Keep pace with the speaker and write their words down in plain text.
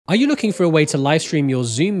Are you looking for a way to live stream your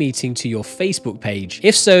Zoom meeting to your Facebook page?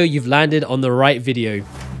 If so, you've landed on the right video.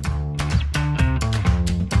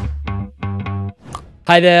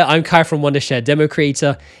 Hi there, I'm Kai from Wondershare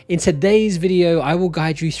DemoCreator. In today's video, I will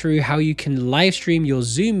guide you through how you can live stream your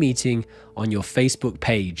Zoom meeting on your Facebook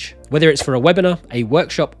page. Whether it's for a webinar, a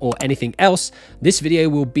workshop, or anything else, this video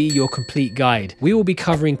will be your complete guide. We will be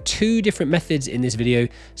covering 2 different methods in this video,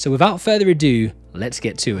 so without further ado, let's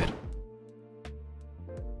get to it.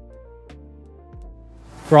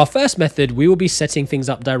 For our first method, we will be setting things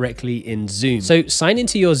up directly in Zoom. So sign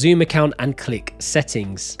into your Zoom account and click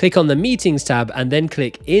Settings. Click on the Meetings tab and then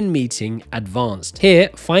click In Meeting Advanced. Here,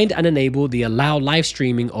 find and enable the Allow Live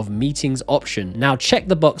Streaming of Meetings option. Now check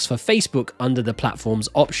the box for Facebook under the Platforms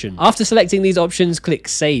option. After selecting these options, click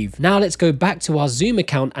Save. Now let's go back to our Zoom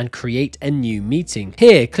account and create a new meeting.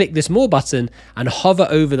 Here, click this More button and hover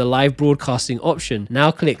over the Live Broadcasting option. Now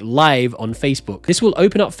click Live on Facebook. This will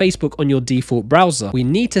open up Facebook on your default browser. We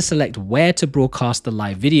need to select where to broadcast the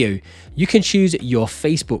live video. You can choose your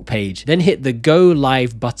Facebook page, then hit the Go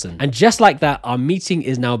Live button. And just like that, our meeting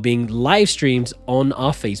is now being live streamed on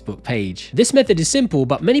our Facebook page. This method is simple,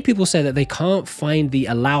 but many people say that they can't find the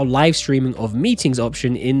Allow Live Streaming of Meetings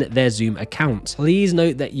option in their Zoom account. Please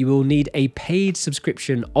note that you will need a paid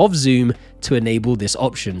subscription of Zoom to enable this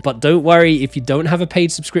option. But don't worry, if you don't have a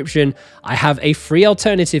paid subscription, I have a free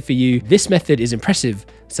alternative for you. This method is impressive,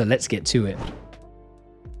 so let's get to it.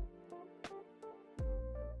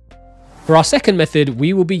 For our second method,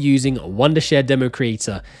 we will be using Wondershare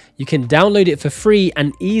DemoCreator. You can download it for free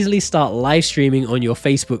and easily start live streaming on your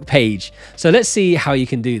Facebook page. So let's see how you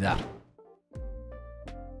can do that.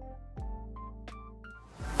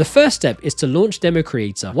 The first step is to launch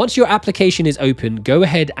DemoCreator. Once your application is open, go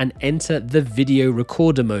ahead and enter the video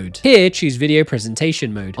recorder mode. Here, choose video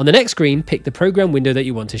presentation mode. On the next screen, pick the program window that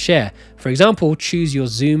you want to share. For example, choose your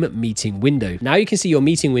Zoom meeting window. Now you can see your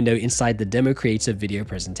meeting window inside the DemoCreator video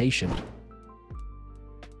presentation.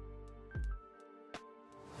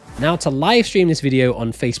 Now to live stream this video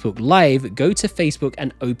on Facebook Live, go to Facebook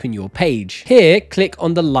and open your page. Here, click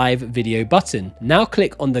on the live video button. Now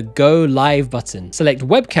click on the Go Live button. Select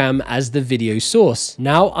webcam as the video source.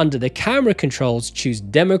 Now under the camera controls, choose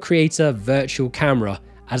DemoCreator Virtual Camera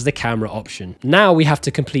as the camera option. Now we have to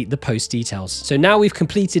complete the post details. So now we've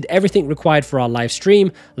completed everything required for our live stream.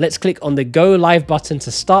 Let's click on the Go Live button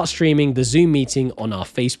to start streaming the Zoom meeting on our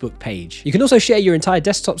Facebook page. You can also share your entire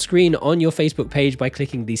desktop screen on your Facebook page by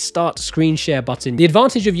clicking the Start Screen Share button. The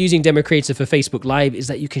advantage of using DemoCreator for Facebook Live is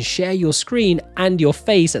that you can share your screen and your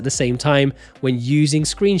face at the same time when using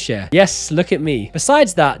screen share. Yes, look at me.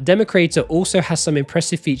 Besides that, DemoCreator also has some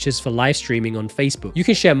impressive features for live streaming on Facebook. You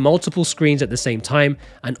can share multiple screens at the same time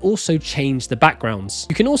and also change the backgrounds.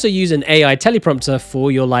 You can also use an AI teleprompter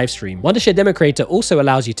for your live stream. Wondershare DemoCreator also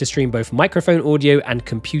allows you to stream both microphone audio and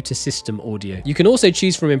computer system audio. You can also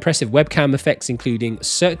choose from impressive webcam effects including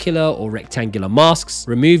circular or rectangular masks,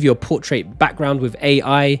 remove your portrait background with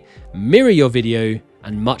AI, mirror your video,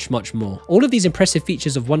 and much more. All of these impressive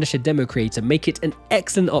features of Wondershare DemoCreator make it an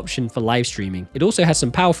excellent option for live streaming. It also has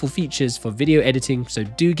some powerful features for video editing, so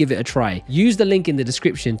do give it a try. Use the link in the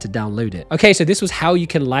description to download it. Okay, so this was how you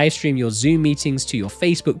can live stream your Zoom meetings to your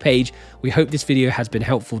Facebook page. We hope this video has been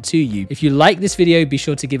helpful to you. If you like this video, be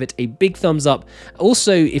sure to give it a big thumbs up.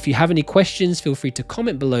 Also, if you have any questions, feel free to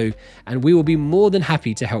comment below and we will be more than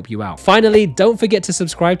happy to help you out. Finally, don't forget to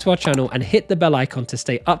subscribe to our channel and hit the bell icon to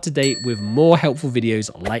stay up to date with more helpful videos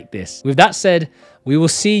like this. With that said, we will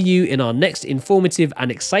see you in our next informative and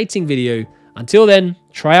exciting video. Until then,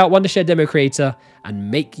 try out Wondershare DemoCreator and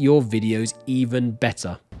make your videos even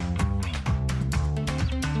better.